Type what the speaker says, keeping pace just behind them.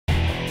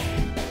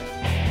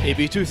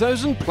AB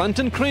 2000 Plant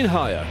and Crane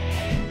Hire.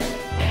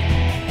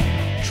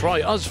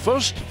 Try us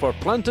first for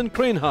plant and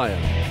crane hire.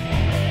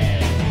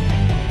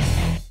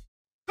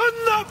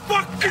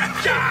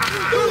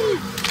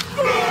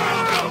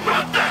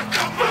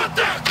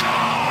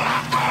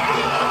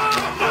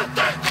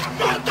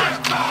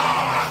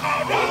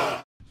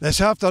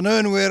 This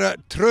afternoon we're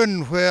at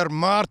Troon, where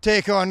Marr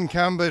take on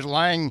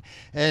Cambuslang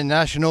in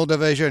National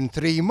Division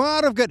 3.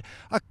 Marr have got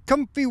a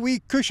comfy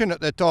wee cushion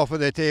at the top of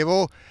the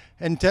table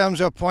in terms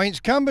of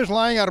points.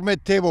 Cambuslang are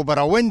mid-table, but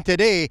a win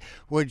today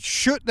would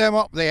shoot them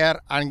up there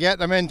and get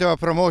them into a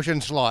promotion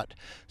slot.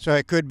 So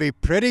it could be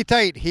pretty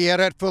tight here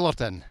at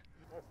Fullerton.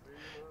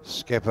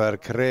 Skipper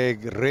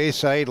Craig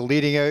Rayside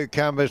leading out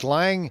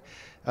Cambuslang.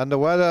 And the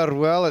weather,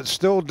 well, it's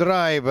still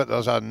dry, but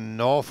there's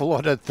an awful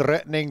lot of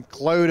threatening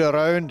cloud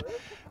around.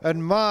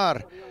 And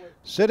Marr,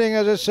 sitting,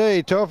 as I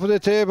say, top of the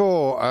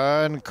table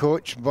and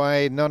coached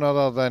by none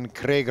other than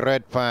Craig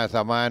Redpath,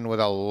 a man with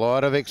a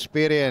lot of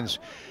experience.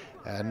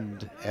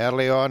 And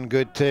early on,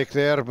 good take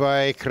there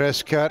by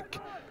Chris Kirk.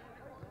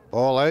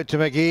 Ball out to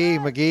McGee.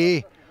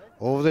 McGee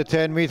over the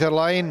 10-metre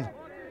line.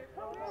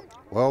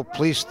 Well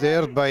placed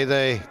there by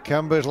the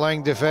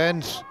Cambuslang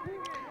defence.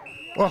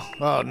 Oh,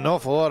 an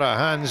awful lot of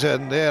hands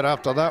in there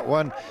after that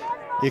one.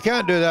 You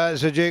can't do that,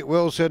 Sir Jake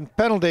Wilson.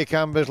 Penalty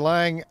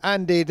Cambuslang.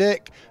 Andy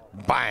Dick.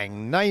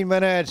 Bang! 9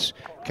 minutes.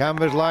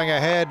 Cambuslang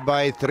ahead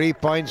by 3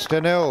 points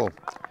to 0.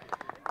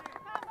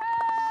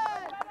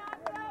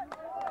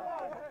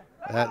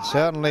 That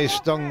certainly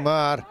stung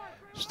Marr.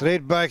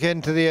 Straight back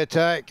into the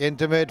attack,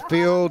 into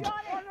midfield.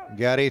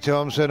 Gary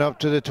Thompson up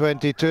to the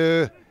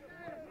 22.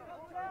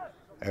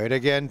 Out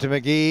again to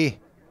McGee.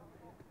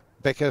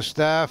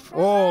 Bickerstaff.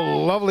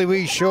 Oh, lovely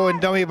wee show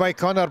and dummy by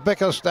Connor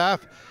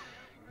Bickerstaff.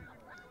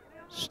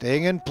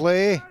 Staying in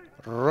play.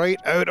 Right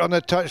out on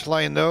the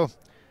touchline though.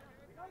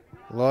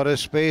 A lot of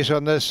space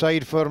on this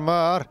side for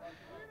Marr.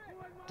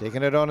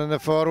 Taking it on in the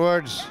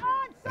forwards.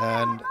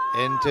 And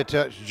into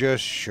touch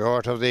just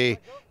short of the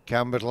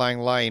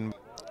Cambuslang line.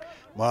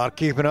 Marr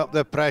keeping up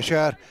the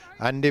pressure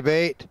and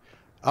debate.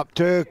 Up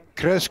to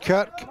Chris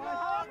Kirk.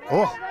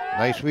 Oh,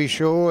 nice wee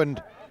show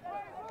and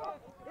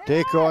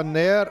take on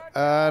there.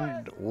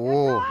 And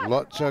oh,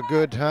 lots of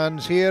good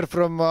hands here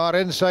from Marr.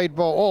 Inside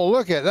ball. Oh,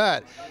 look at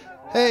that.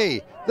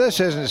 Hey, this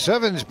isn't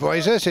sevens,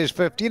 boys. This is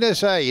 15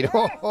 aside.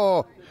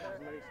 Oh.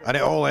 And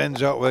it all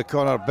ends up with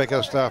Connor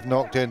Bickerstaff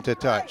knocked into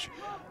touch.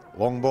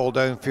 Long ball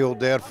downfield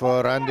there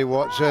for Andy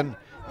Watson.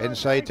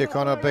 Inside to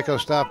Connor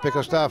Bickerstaff.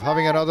 Bickerstaff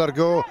having another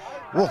go.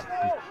 Whoa,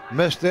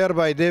 missed there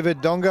by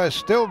David Donga.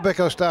 Still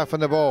Bickerstaff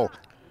on the ball.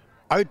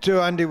 Out to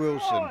Andy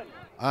Wilson.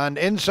 And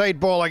inside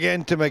ball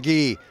again to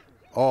McGee.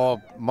 Oh,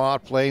 Marr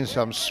playing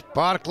some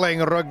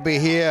sparkling rugby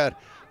here.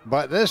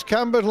 But this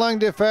Cambuslang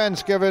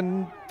defence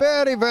giving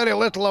very, very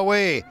little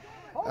away.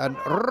 And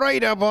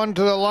right up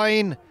onto the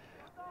line.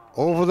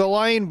 Over the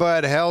line,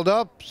 but held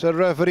up. So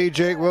referee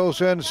Jake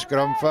Wilson,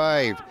 scrum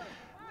 5.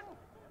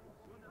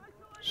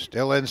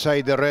 Still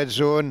inside the red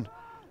zone.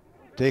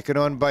 Taken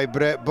on by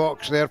Brett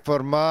Box there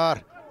for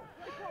Marr.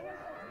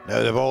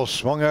 Now the ball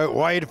swung out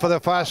wide for the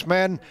fast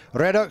men.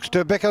 Reddux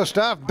to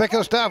Bickerstaff.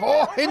 Bickerstaff,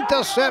 oh,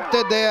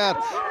 intercepted there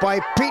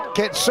by Pete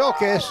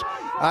Kitsokis.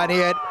 And he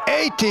had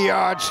 80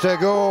 yards to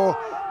go.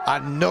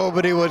 And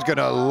nobody was going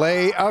to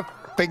lay a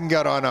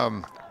finger on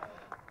him.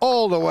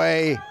 All the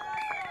way.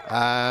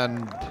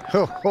 And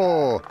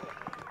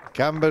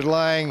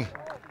Cambuslang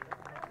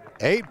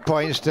 8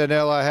 points to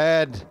 0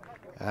 ahead.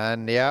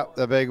 And yep,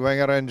 the big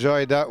winger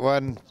enjoyed that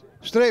one.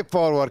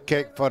 Straightforward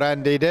kick for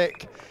Andy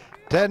Dick.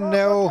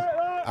 10-0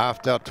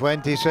 after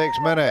 26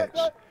 minutes.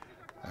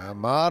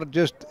 Marr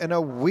just in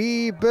a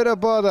wee bit of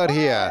bother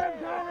here.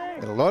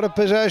 A lot of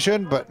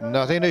possession, but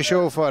nothing to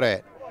show for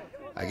it.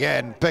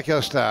 Again,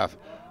 Bickerstaff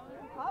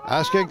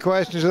asking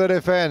questions of the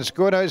defence.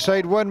 Going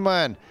outside one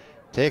man.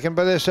 Taken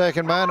by the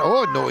second man.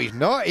 Oh, no, he's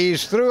not.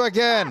 He's through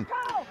again.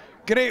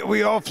 Great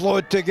wee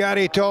offload to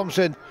Gary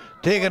Thompson.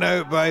 Taken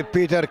out by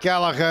Peter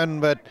Callaghan,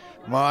 but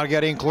Marr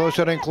getting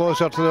closer and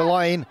closer to the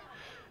line.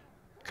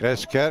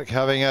 Chris Kirk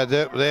having a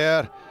dip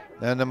there.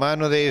 And the man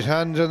with his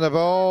hands on the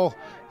ball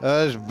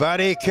is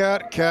Barry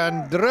Kirk,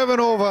 and driven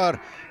over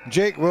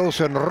Jake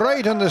Wilson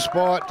right on the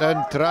spot,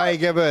 and try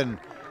given.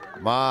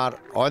 Marr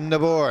on the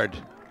board.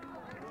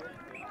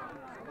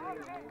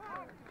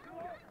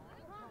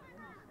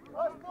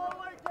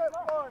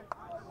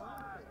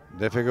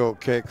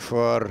 Difficult kick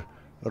for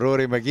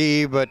Rory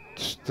McGee, but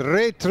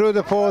straight through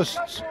the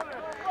posts.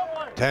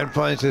 10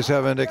 points to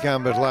 7 to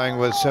Cambuslang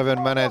with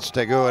 7 minutes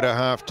to go to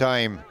half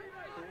time.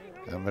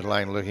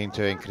 Cambuslang looking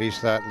to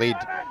increase that lead.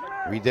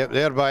 We dip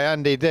there by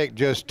Andy Dick,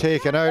 just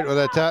taken out with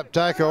a tap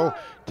tackle.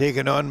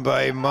 Taken on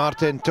by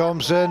Martin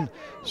Thompson,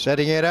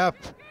 setting it up.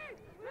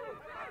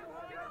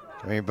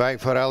 Coming back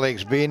for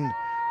Alex Bean,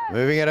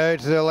 moving it out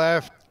to the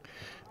left.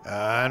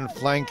 And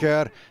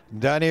flanker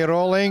Danny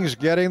Rawlings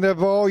getting the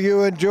ball.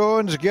 Ewan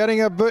Jones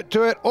getting a boot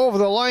to it over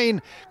the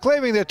line,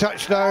 claiming the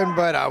touchdown,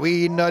 but a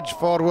wee nudge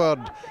forward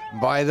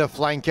by the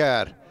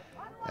flanker.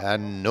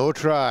 And no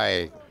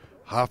try.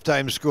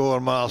 Half-time score,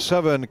 Marr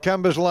 7,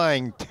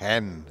 Cambuslang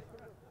 10.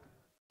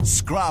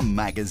 Scrum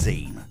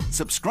Magazine.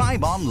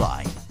 Subscribe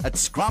online at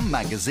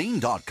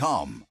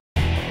scrummagazine.com.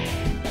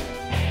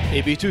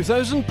 AB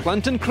 2000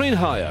 Plant and Crane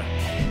Hire.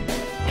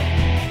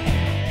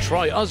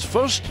 Try us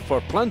first for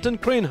Plant and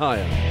Crane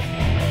Hire.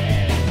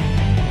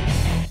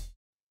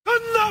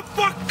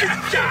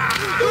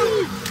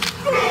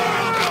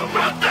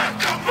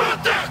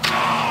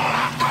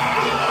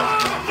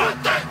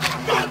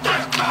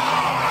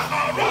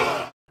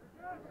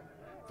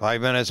 5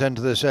 minutes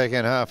into the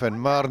second half, and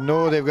Marr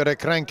know they've got to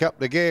crank up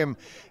the game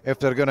if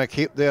they're going to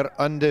keep their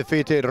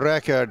undefeated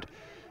record,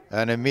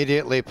 and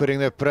immediately putting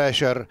the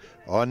pressure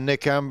on the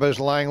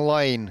Cambuslang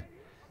line.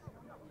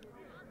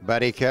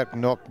 Barrykirk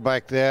knocked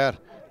back there,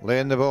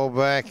 laying the ball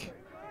back,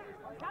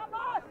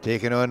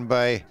 taken on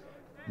by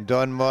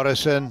Don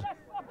Morrison.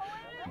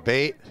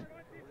 Bate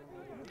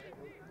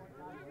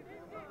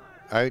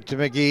out to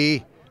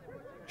McGee.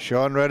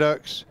 Sean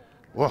Riddocks,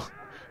 whoa,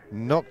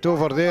 knocked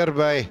over there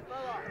by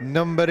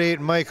number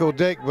 8 Michael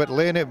Dick, but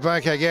laying it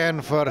back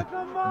again for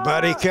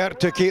Barrykirk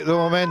to keep the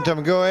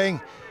momentum going.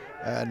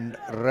 And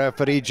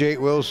referee Jake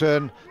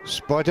Wilson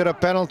spotted a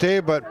penalty,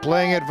 but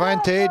playing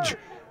advantage.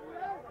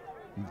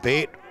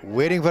 Bate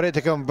waiting for it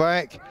to come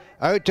back.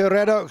 Out to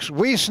Riddocks,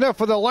 wee sniff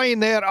for the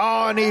line there.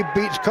 Oh, and he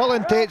beats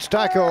Colin Tate's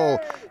tackle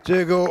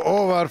to go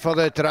over for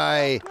the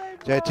try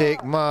to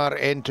take Marr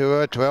into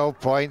a 12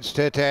 points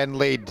to 10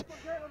 lead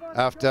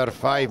after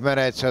 5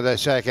 minutes of the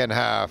second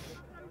half.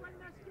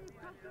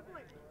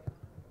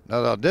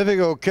 Another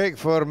difficult kick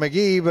for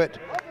McGee, but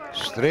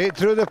straight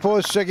through the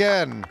posts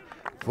again.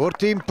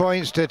 14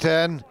 points to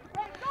 10.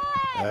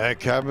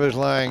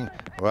 Cambuslang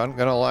weren't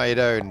going to lie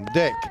down.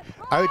 Dick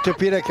out to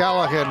Peter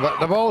Callaghan, but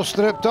the ball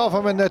stripped off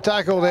him in the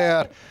tackle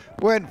there.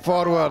 Went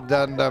forward,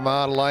 and the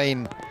Marr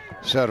line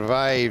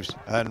survives,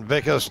 and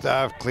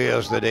Bickerstaff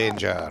clears the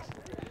danger.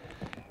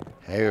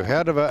 You've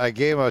heard about a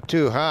game of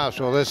two halves.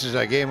 Well, this is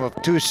a game of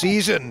two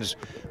seasons.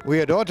 We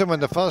had autumn in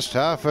the first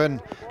half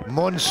and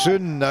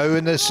monsoon now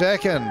in the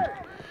second.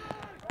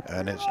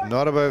 And it's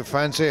not about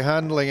fancy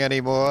handling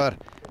anymore.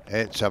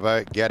 It's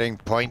about getting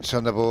points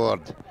on the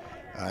board.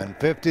 And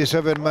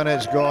 57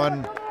 minutes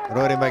gone.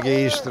 Rory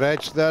McGee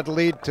stretched that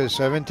lead to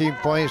 17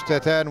 points to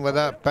 10 with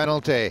that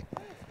penalty.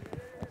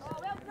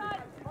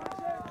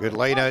 Good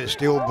line out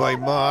steal by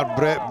Marr.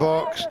 Brett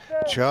Box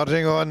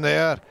charging on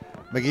there.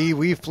 McGee,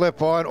 wee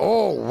flip on.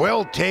 Oh,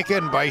 well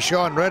taken by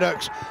Sean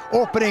Riddocks,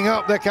 opening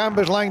up the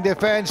Cambuslang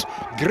defence.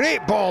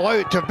 Great ball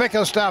out to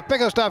Bickerstaff.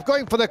 Bickerstaff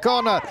going for the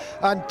corner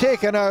and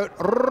taken out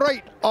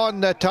right on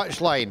the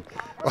touchline.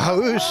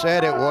 Well, who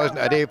said it wasn't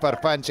a day for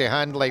fancy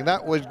handling?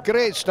 That was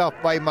great stuff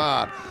by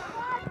Marr.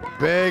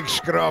 Big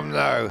scrum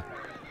now.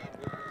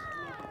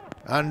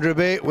 Andrew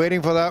Bate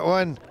waiting for that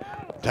one.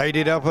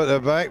 Tidied up at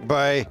the back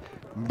by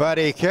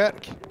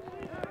Barrykirk.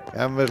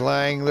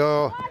 Cambuslang,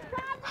 though,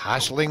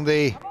 hassling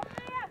the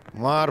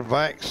Marr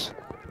backs.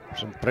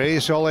 Some pretty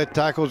solid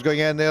tackles going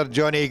in there.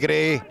 Johnny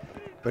Gray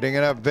putting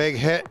in a big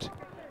hit.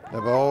 The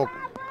ball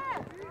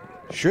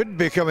should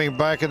be coming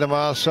back at the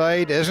Marr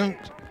side, isn't?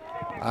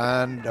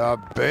 And a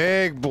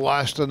big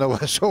blast on the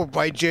whistle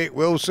by Jake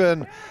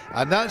Wilson.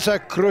 And that's a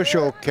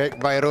crucial kick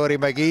by Rory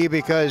McGee,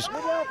 because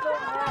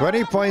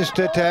 20 points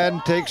to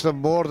 10 takes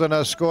them more than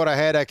a score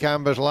ahead of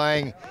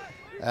Cambuslang.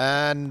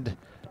 And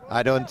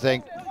I don't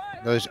think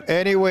there's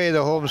any way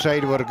the home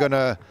side were going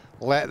to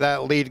let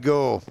that lead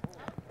go.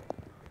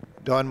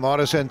 Don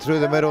Morrison through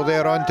the middle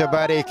there onto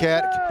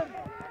Barrykirk.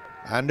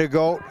 Andrew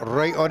Galt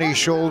right on his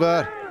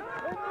shoulder.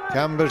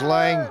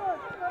 Cambuslang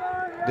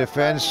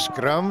defence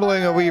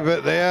scrambling a wee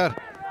bit there.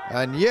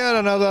 And yet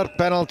another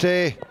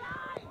penalty.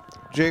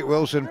 Jake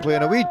Wilson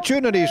playing a wee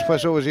tune on his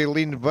whistle as he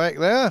leaned back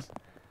there.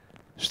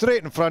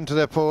 Straight in front of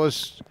the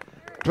post.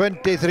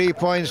 23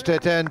 points to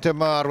 10 to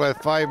Marr with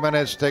 5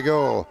 minutes to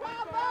go.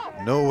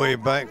 No way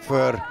back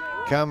for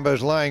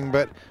Cambuslang,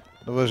 but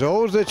there was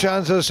always the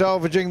chance of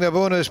salvaging the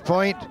bonus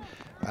point.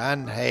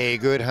 And hey,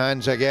 good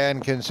hands again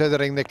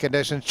considering the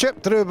conditions.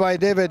 Chipped through by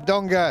David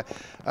Donga,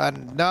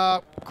 and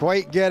not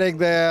quite getting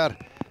there.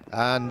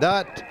 And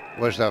that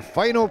was the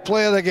final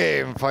play of the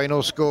game.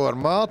 Final score,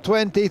 Marr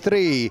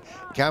 23,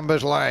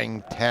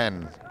 Cambuslang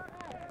 10.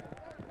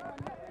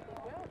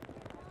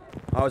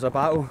 That was a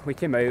battle. We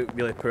came out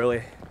really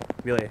poorly.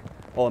 Really,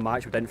 all the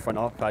match we didn't front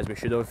up as we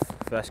should have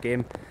for this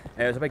game.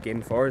 It was a big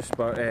game for us,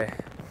 but in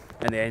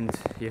the end,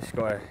 you just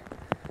got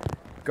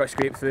to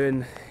scrape through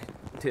and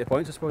take the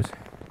points, I suppose.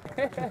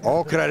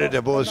 All credit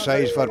to both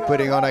sides for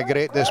putting on a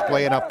great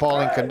display in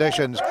appalling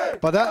conditions,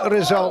 but that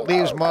result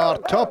leaves Marr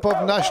top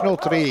of National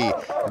 3,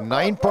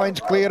 9 points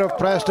clear of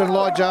Preston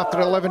Lodge after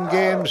 11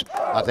 games.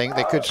 I think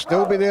they could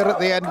still be there at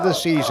the end of the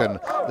season.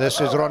 This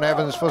is Ron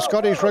Evans for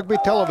Scottish Rugby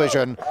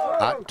Television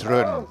at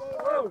Troon.